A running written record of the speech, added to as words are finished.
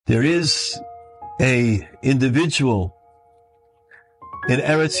There is a individual in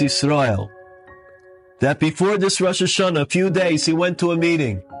Eretz Yisrael that before this Rosh Hashanah, a few days, he went to a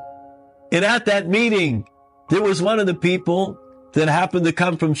meeting. And at that meeting, there was one of the people that happened to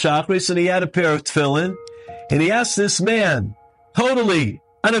come from Shachris, and he had a pair of tefillin, and he asked this man, totally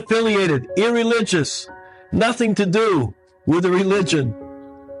unaffiliated, irreligious, nothing to do with the religion,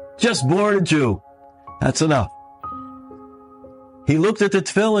 just born a Jew. That's enough. He looked at the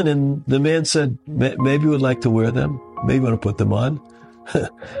tefillin, and the man said, maybe you would like to wear them? Maybe you want to put them on?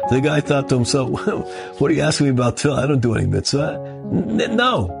 The guy thought to himself, what are you asking me about tefillin? I don't do any mitzvah.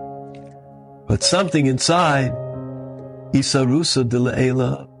 No. But something inside, Isarusa de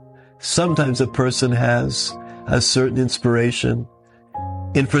Le'ela, sometimes a person has a certain inspiration.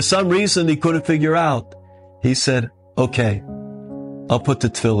 And for some reason he couldn't figure out. He said, okay, I'll put the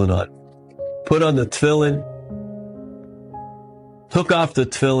tefillin on. Put on the tefillin, took off the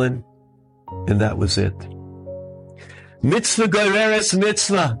tefillin, and that was it. Mitzvah goreres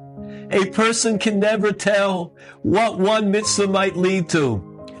mitzvah. A person can never tell what one mitzvah might lead to.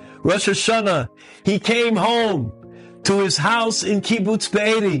 Rosh Hashanah, he came home to his house in Kibbutz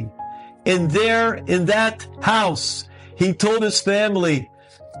Be'eri. And there, in that house, he told his family,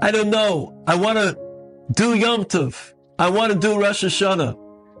 I don't know, I want to do Yom Tov. I want to do Rosh Hashanah.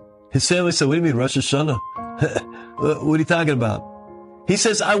 His family said, what do you mean, Rosh Hashanah? What are you talking about? He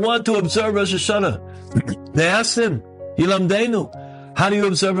says, I want to observe Rosh Hashanah. They asked him, Yilamdeinu, how do you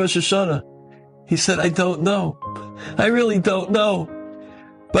observe Rosh Hashanah? He said, I don't know. I really don't know.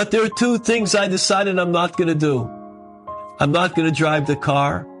 But there are two things I decided I'm not going to do. I'm not going to drive the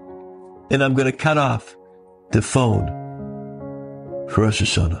car, and I'm going to cut off the phone for Rosh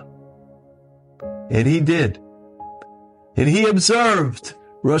Hashanah. And he did. And he observed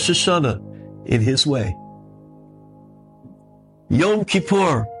Rosh Hashanah in his way. Yom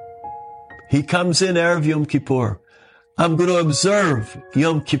Kippur. He comes in Erev Yom Kippur. I'm going to observe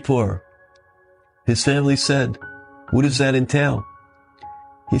Yom Kippur. His family said, what does that entail?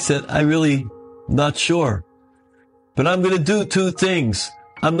 He said, I really not sure. But I'm going to do two things.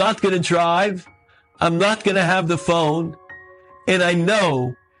 I'm not going to drive. I'm not going to have the phone. And I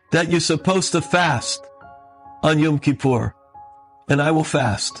know that you're supposed to fast on Yom Kippur. And I will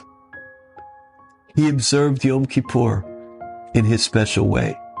fast. He observed Yom Kippur in his special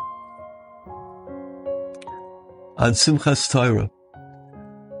way. On Simchas Torah,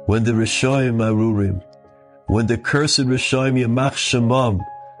 when the Rishoyim Arurim, when the cursed Rishoyim Yamach Shemam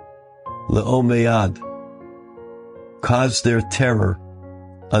Le'omeyad caused their terror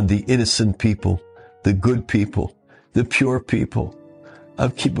on the innocent people, the good people, the pure people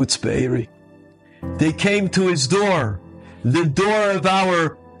of Kibbutz Be'eri. They came to his door, the door of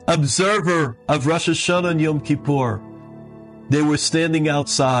our observer of Rosh Hashanah and Yom Kippur. They were standing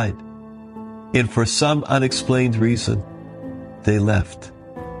outside, and for some unexplained reason, they left.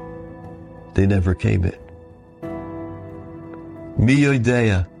 They never came in. Mi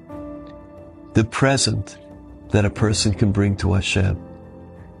Yodeya, the present that a person can bring to Hashem,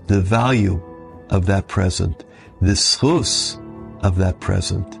 the value of that present, the schus of that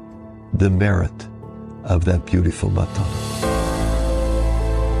present, the merit of that beautiful matana.